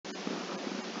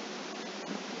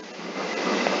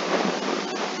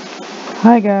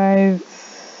Hi guys,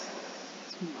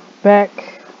 back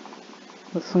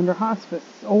with Slenderman Hospice,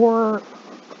 or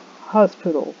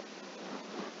hospital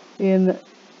in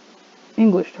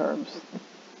English terms.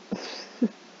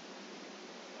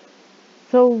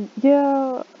 So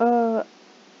yeah,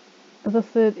 as I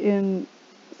said in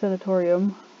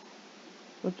Sanatorium,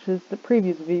 which is the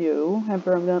previous video,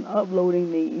 after I'm done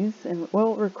uploading these, and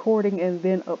well, recording and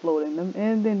then uploading them,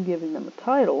 and then giving them a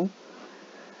title,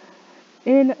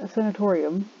 in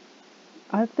Sanatorium,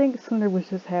 I think Slender was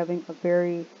just having a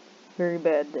very, very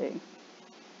bad day.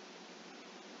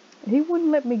 He wouldn't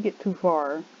let me get too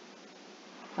far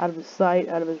out of his sight,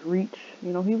 out of his reach.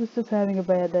 You know, he was just having a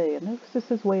bad day. And it was just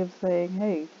his way of saying,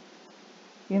 hey,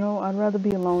 you know, I'd rather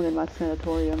be alone in my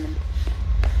sanatorium and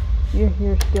you're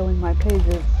here stealing my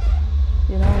pages,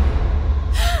 you know?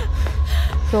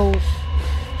 So,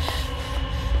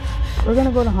 we're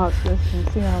gonna go to hospice and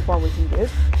see how far we can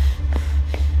get.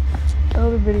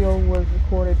 Another video was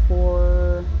recorded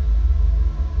for,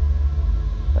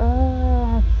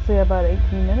 I'd say about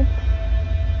 18 minutes.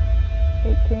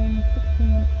 16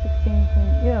 minutes, 16,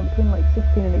 yeah, between like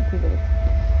 16 and 18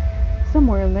 minutes.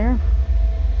 Somewhere in there.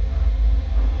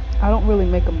 I don't really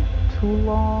make them too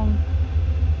long.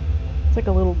 It's like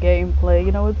a little gameplay,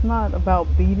 you know, it's not about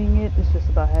beating it, it's just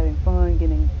about having fun,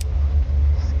 getting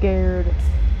scared,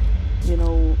 you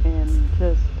know, and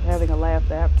just having a laugh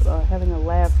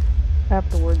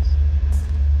afterwards.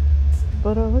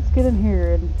 But let's get in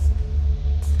here and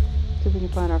see if we can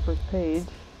find our first page.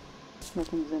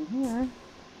 Nothing's in here.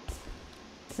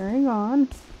 Carrying on.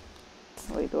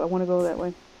 Wait, do I want to go that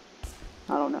way?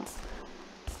 I don't know.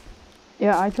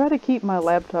 Yeah, I try to keep my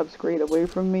laptop screen away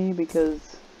from me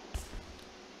because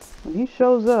when he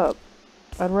shows up,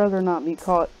 I'd rather not be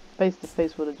caught face to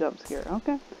face with a jump scare.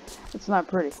 Okay? It's not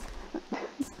pretty.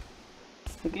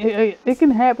 It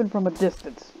can happen from a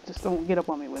distance. Just don't get up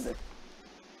on me with it.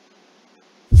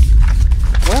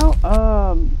 Well,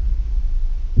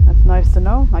 that's nice to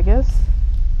know, I guess.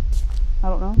 I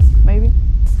don't know, maybe.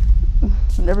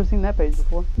 I've never seen that page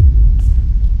before.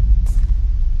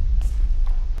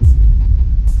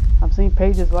 I've seen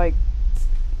pages like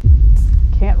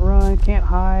can't run, can't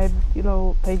hide, you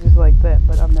know, pages like that,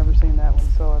 but I've never seen that one,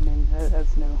 so I mean,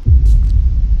 that's new.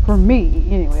 For me,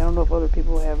 anyway. I don't know if other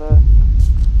people have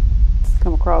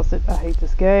come across it. I hate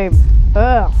this game.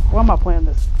 Ugh, why am I playing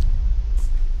this?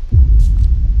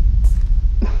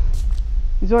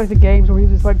 These are like the games where he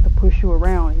just like to push you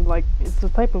around. He like, it's a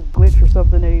type of glitch or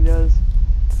something that he does.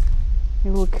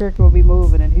 Your little character will be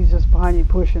moving and he's just behind you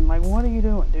pushing. Like, what are you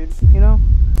doing, dude? You know?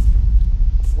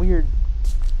 It's weird.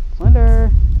 Slender!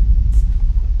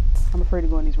 I'm afraid to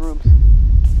go in these rooms.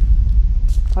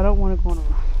 I don't want to go in a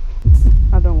room.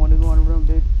 I don't want to go in a room,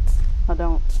 dude. I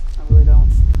don't. I really don't.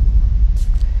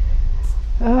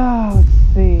 Let's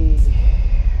see.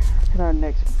 Where could our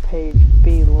next page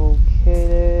be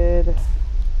located?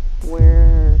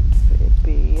 Where could it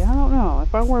be? I don't know.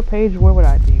 If I were a page, where would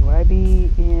I be? Would I be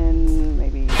in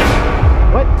maybe?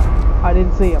 What? I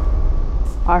didn't see him.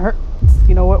 I heard.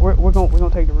 You know what? We're gonna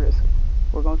take the risk.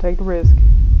 We're gonna take the risk.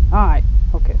 All right.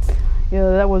 Okay. Yeah,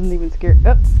 that wasn't even scary.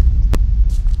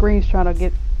 Screen's trying to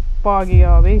get foggy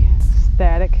on me.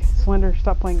 Static. Slender,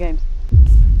 stop playing games.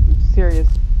 I'm serious.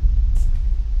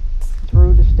 It's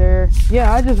rude to stare.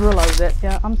 Yeah, I just realized that.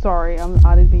 Yeah, I'm sorry.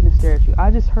 I didn't mean to stare at you. I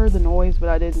just heard the noise, but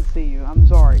I didn't see you. I'm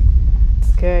sorry.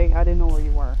 Okay, I didn't know where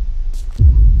you were.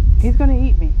 He's gonna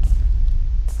eat me.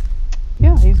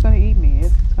 Yeah, he's gonna eat me.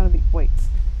 It's gonna be. Wait.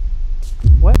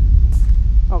 What?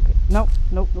 Okay. Nope.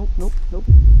 Nope. Nope. Nope. Nope.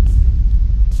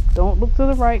 Don't look to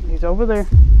the right. He's over there.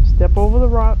 Step over the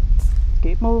rock.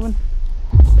 Keep moving.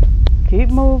 Keep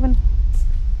moving.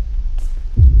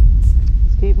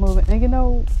 Let's keep moving. And you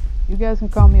know, you guys can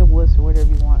call me a wuss or whatever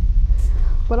you want.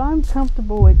 But I'm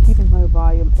comfortable at keeping my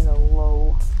volume at a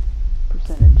low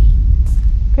percentage.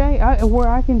 Okay? Where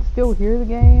I can still hear the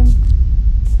game,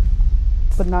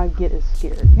 but not get as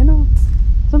scared. You know?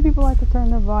 Some people like to turn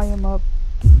their volume up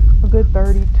a good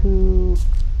 32,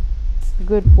 a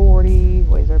good 40.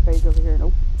 Wait, is there a page over here?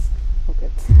 Nope. Okay.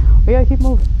 We gotta keep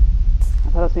moving. I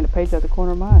thought I seen a page at the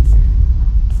corner of my eye.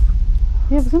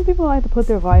 Yeah, but some people like to put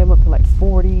their volume up to like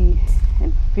 40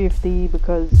 and 50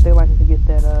 because they like to get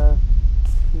that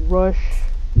rush.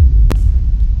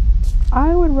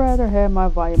 I would rather have my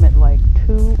volume at like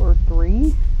 2 or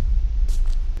 3.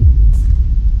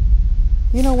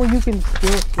 You know, where you can still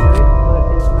hear it,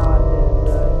 but it's not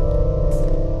as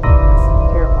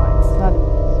terrifying. It's not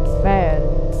as bad,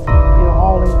 you know,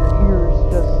 all in your ears,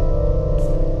 just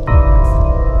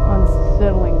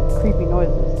unsettling, creepy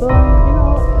noises. So, you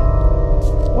know,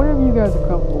 whatever you guys are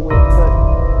comfortable with, but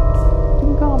you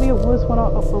can call me a this when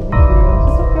I upload these videos.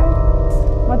 It's okay.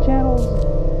 My channel's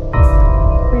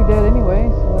pretty dead anyway,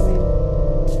 so I mean,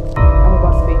 I'm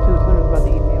about to be too. Slender's about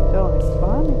to eat me. I'm telling you, he's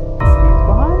behind me. He's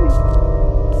behind me.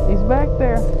 He's back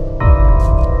there.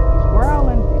 He's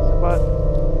growling. He's about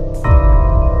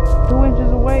 2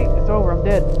 inches away. It's over. I'm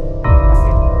dead.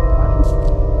 Okay.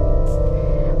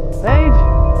 Paige!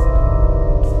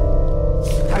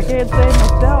 I can't save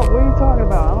myself. What are you talking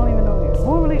about? I don't even know you.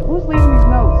 Who's leaving these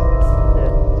notes?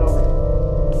 Dead. It's over.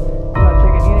 I'm not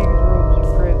checking any of these rooms.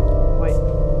 You're crazy. Wait.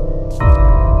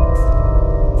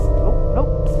 Nope.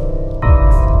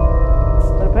 Is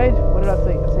that a page? What did I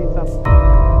see? I seen something.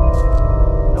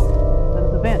 Nope. That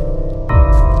is a vent.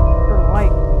 Or a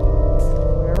light.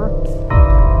 Whatever.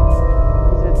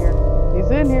 He's in here. He's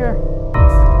in here. I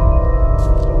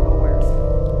just don't know where.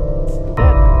 I'm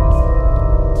dead.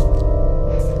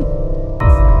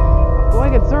 I'm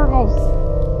going in circles.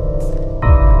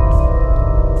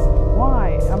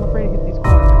 Why? I'm afraid to hit these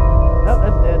corners. Nope,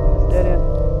 that's dead. It's dead end.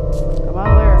 Come out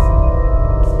of there.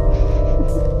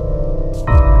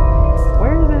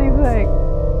 Where is anything?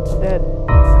 I'm dead.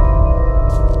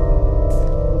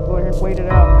 Let's go ahead and wait it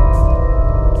out.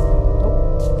 Nope.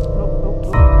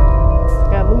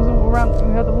 Gotta lose them around.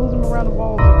 We have to lose them around the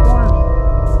walls and corners.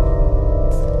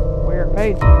 Where?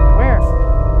 Paige? Where?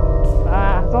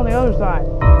 Ah, it's on the other side.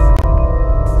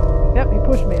 Yep, he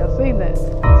pushed me. I've seen that.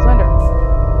 Slender.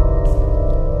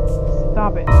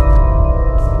 Stop it.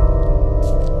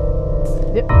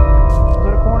 Yep. Was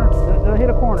that a corner? Did I hit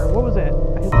a corner? What was that?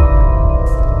 I hit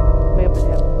something. May have been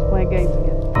him. He's playing games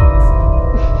again.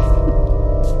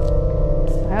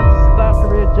 I have to stop to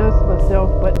readjust myself,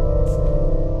 but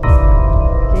I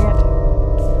can't.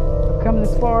 I've come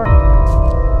this far.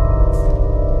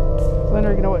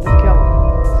 Slender, you know what? Just kill him.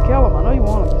 Just kill him. I know you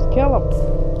want him. Just kill him.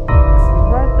 He's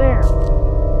right there.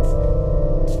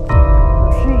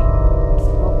 Or she.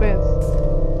 No offense.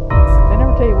 They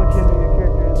never tell you what gender your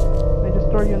character is. They just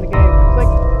throw you in the game. It's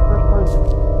like first person.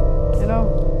 You know?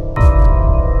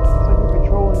 It's like you're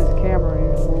controlling this camera and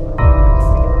you're just moving around and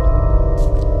just picking up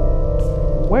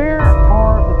stuff. Where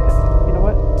are the... You know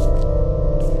what?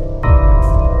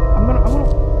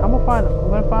 I'm gonna find them. I'm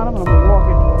gonna find them and I'm gonna walk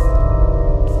into them.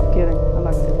 I'm kidding. I'm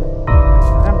not gonna do that.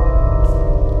 Am I?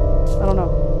 I don't know.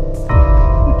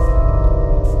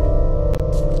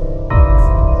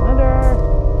 Slender!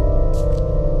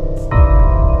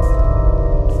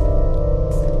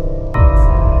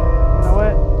 You know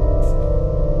what?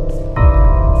 I'm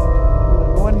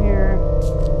gonna go in here.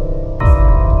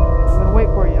 I'm gonna wait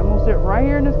for you. I'm gonna sit right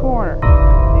here in this corner. He's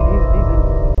in here.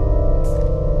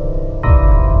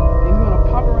 He's gonna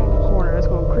pop around the corner. That's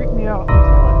gonna creep me out. I'm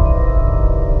telling you.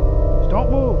 Just don't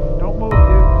move. Don't move, dude.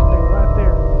 Stay right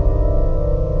there.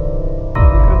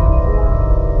 Here comes in 4,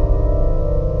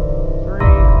 3,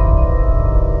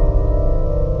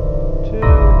 2,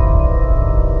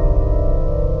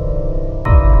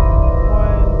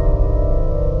 1.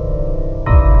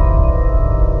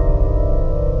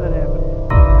 That happened.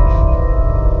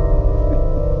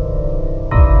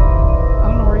 I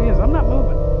don't know where he is. I'm not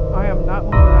moving. I am not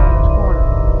moving out of this corner.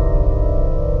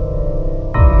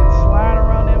 You can slide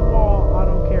around that wall. I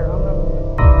don't care. I'm not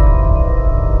moving.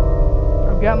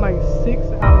 I've gotten like 6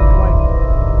 out of like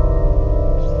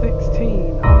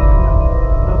 16.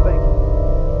 No thank you.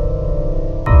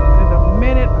 And the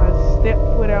minute I step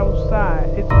foot outside,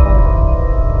 it's over.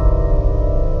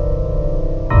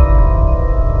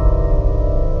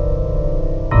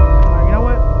 Alright, you know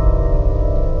what?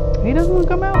 He doesn't want to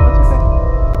come out. That's okay.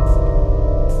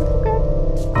 That's okay.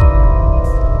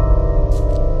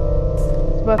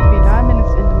 It's about to be 9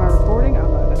 minutes into my recording. I'm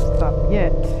not gonna stop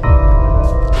yet.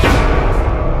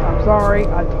 I'm sorry.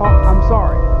 I'm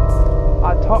sorry.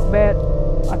 I talk bad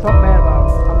about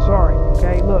him. I'm sorry.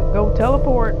 Okay, look, go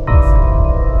teleport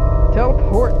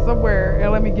somewhere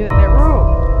and let me get in that room.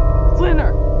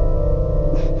 Slender.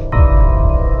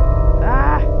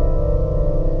 Ah.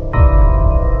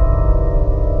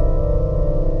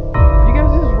 You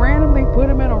guys just randomly put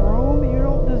him in a room. You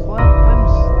don't just let him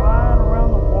slide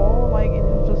around the wall like and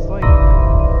it's just like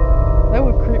that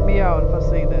would creep me out if I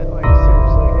say that. Like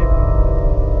seriously, it really would.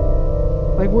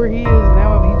 Like where he is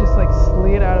now, if he just like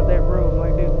slid out of that room,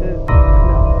 like dude,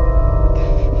 no.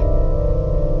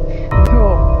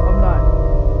 No, I'm not.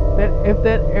 If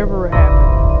that ever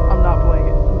happened, I'm not playing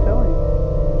it. I'm telling you.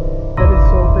 That is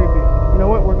so creepy. You know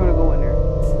what? We're gonna go in there.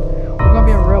 We're gonna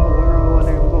be a rebel. We're gonna go in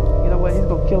there. You know what? He's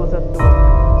gonna kill us at the door.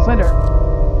 Slender!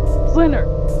 Slender!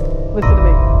 Listen to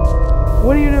me.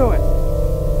 What are you doing?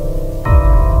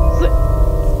 Dude,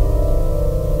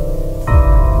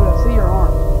 I see your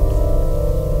arm.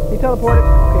 He teleported.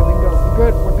 Okay, we can go. We're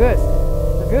good. We're good.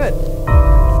 We're good.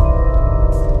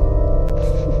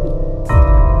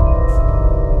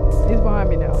 He's behind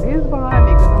me now. He's behind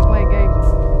me because I'm playing games with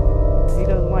him. He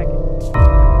doesn't like it.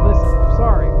 Listen, I'm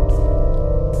sorry.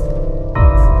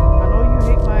 I know you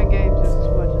hate my games just as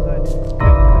much as I do.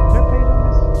 Wait, is there a page on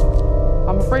this?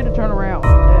 I'm afraid to turn around.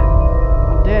 I'm dead.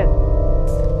 I'm dead.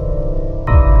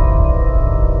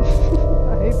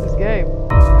 I hate this game.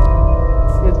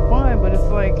 It's fun, but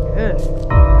it's like,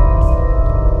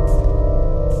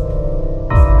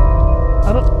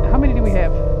 how many do we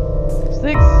have? 6?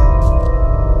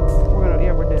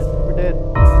 We're dead. We're dead.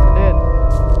 We're dead.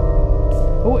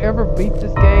 Whoever beats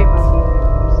this game,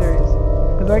 I'm serious.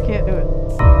 Because I can't do it.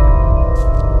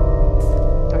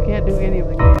 I can't do any of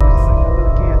the games. Like, I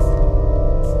really can't.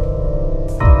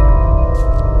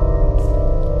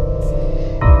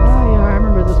 Oh yeah, I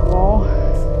remember this wall.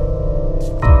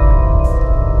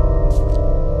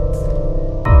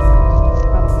 I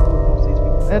don't know who most of these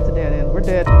people. That's a dead end. We're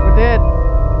dead. We're dead.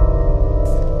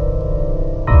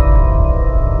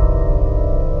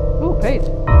 Ooh, page.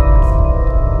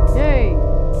 Yay.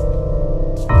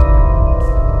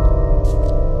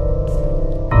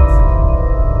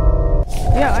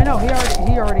 Yeah, I know. He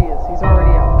already is. He's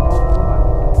already out. Don't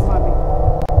remind me.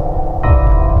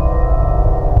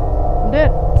 I'm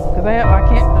dead. Because I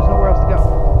can't. There's nowhere else to go.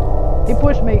 He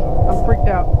pushed me. I'm freaked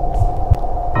out.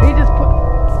 He just put.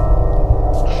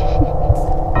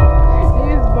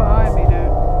 He's behind me,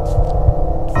 dude.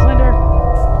 Slender,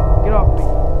 get off me.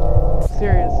 I'm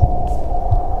serious.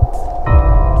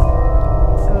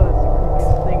 Oh, that's the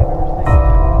creepiest thing I've ever seen.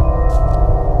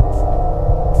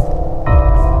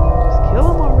 Just kill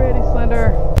him already, Slender.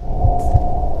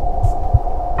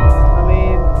 I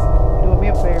mean, you're doing me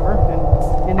a favor and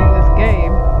ending this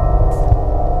game.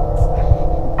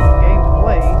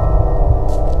 Gameplay.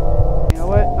 You know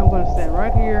what? I'm gonna stand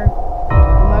right here.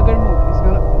 I'm not gonna move. He's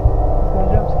gonna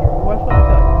jump scare you. Watch what I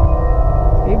tell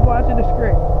you. Keep watching the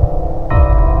script.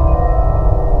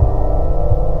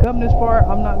 Come this far,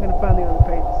 I'm not gonna find the other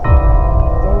pages.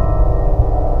 It's over.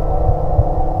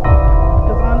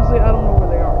 Because honestly, I don't know where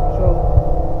they are. So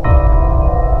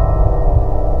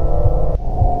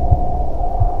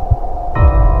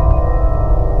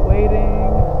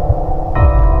waiting.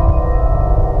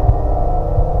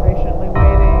 Patiently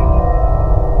waiting.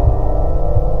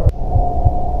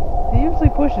 He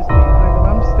usually pushes me. Like if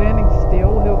I'm standing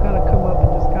still, he'll kind of come up and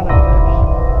just kind of touch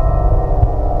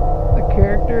the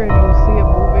character and you'll see it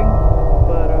moving.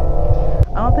 But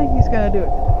I don't think he's gonna do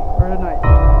it today or tonight.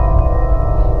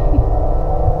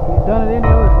 He's done it any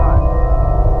other time.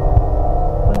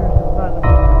 Slender's just not in the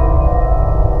mood today.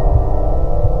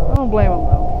 I don't blame him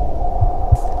though.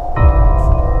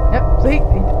 Yep, see?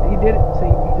 He did it.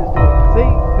 See, he just did it. See?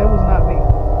 That was not me.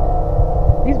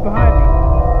 He's behind me.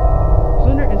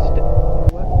 Slender is you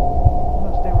know what? I'm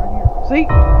gonna stand right here. See?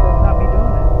 That's not me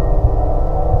doing that.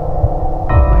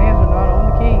 My hands are not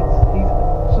on the keys. He's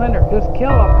Slender, just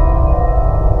kill him.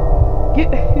 Get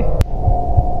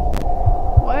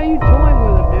Why are you toying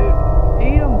with him, dude?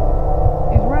 Eat him.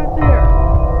 He's right there.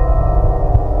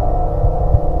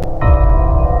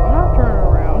 I'm not turning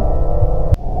around.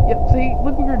 Yep, see,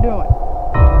 look what you're doing.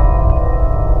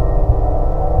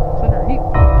 Slender, he's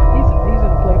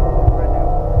in a playful mood right now.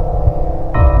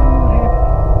 I don't know what happened.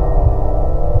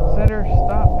 Slender,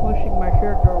 stop pushing my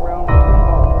character around the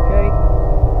pinball, okay?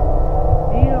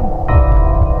 Eat him.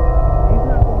 He's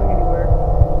not going anywhere.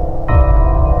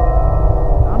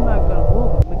 I'm not gonna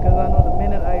move him because I know the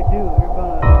minute I do, you're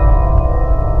gonna.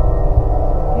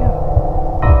 Yeah.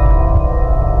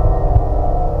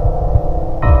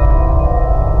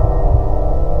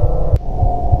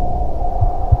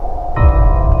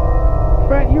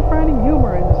 You're finding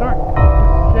humor in this, aren't you?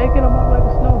 Just shaking him up like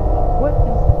a snow globe. What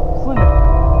is Slender?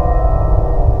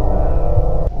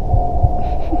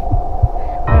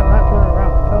 I am not turning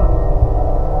around, I'm telling you.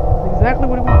 That's exactly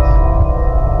what he wants.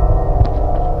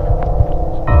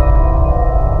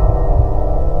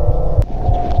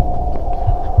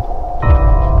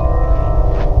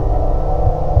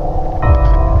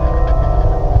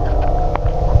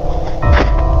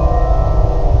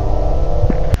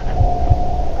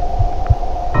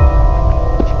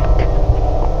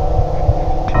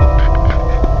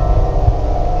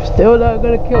 Still not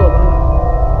gonna kill him, huh?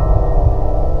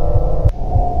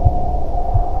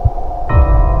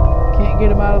 Can't get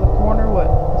him out of the corner? What?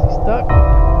 Is he stuck?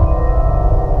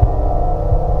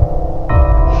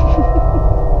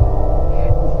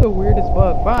 It's the weirdest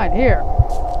bug. Fine, here.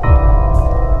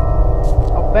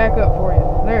 I'll back up for you.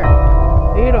 There.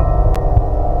 Eat him.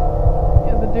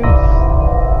 Yeah, the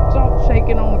dude's salt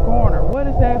shaking on the corner. What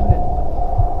is happening?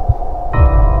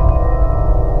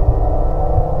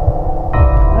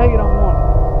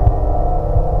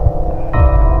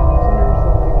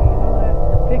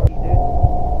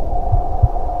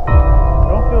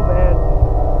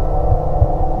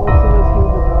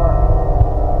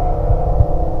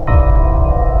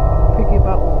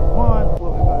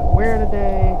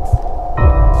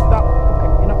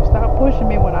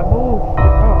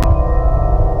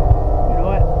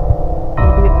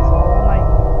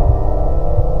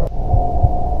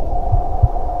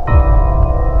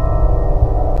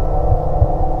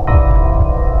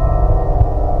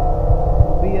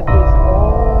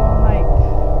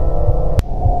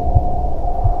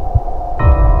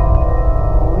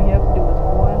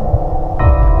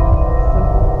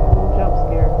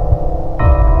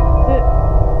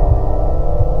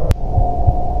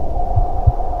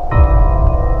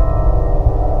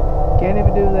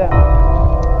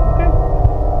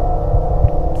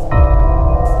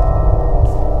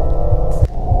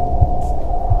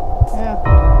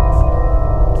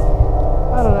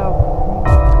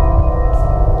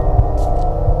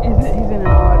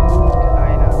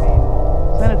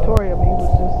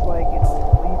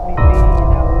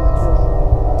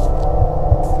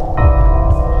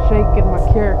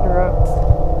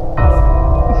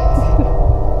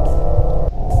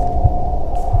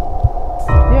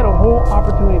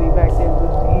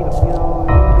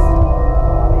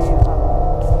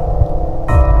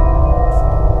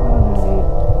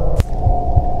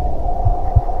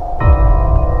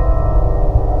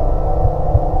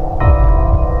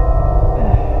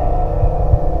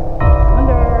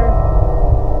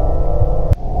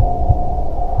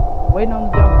 waiting on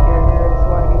the jump scare here so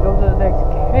I can go to the next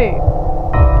cave.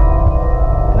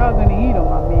 You're not gonna eat them,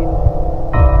 I mean.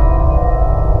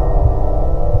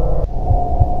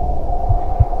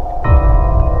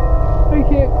 I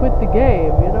can't quit the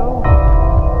game, you know?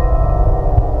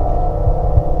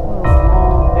 It's one of those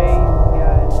long days,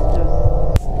 guys, just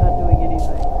not doing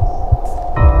anything.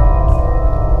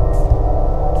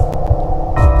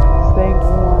 Staying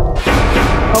warm.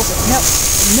 Okay,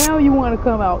 now you want to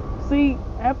come out. See,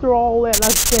 after all that I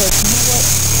said, you know what?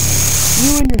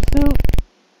 You and your suit,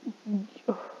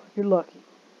 you're lucky.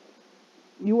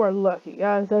 You are lucky.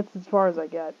 Guys, that's as far as I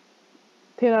got.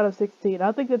 10 out of 16.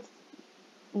 I think that's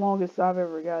the longest I've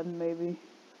ever gotten, maybe.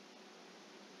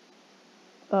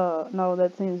 No,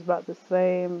 that seems about the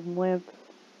same length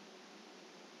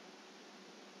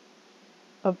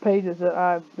of pages that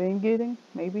I've been getting,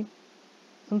 maybe.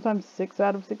 Sometimes 6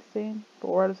 out of 16,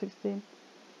 4 out of 16.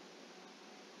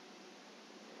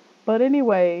 But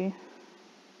anyway,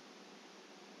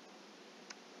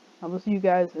 I will see you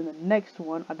guys in the next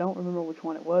one. I don't remember which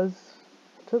one it was.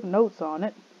 I took notes on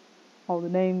it. All the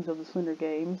names of the Slender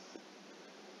games.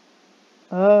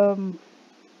 I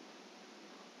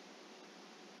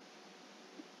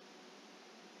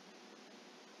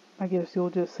guess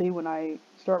you'll just see when I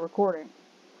start recording.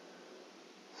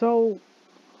 So,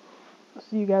 I'll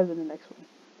see you guys in the next one.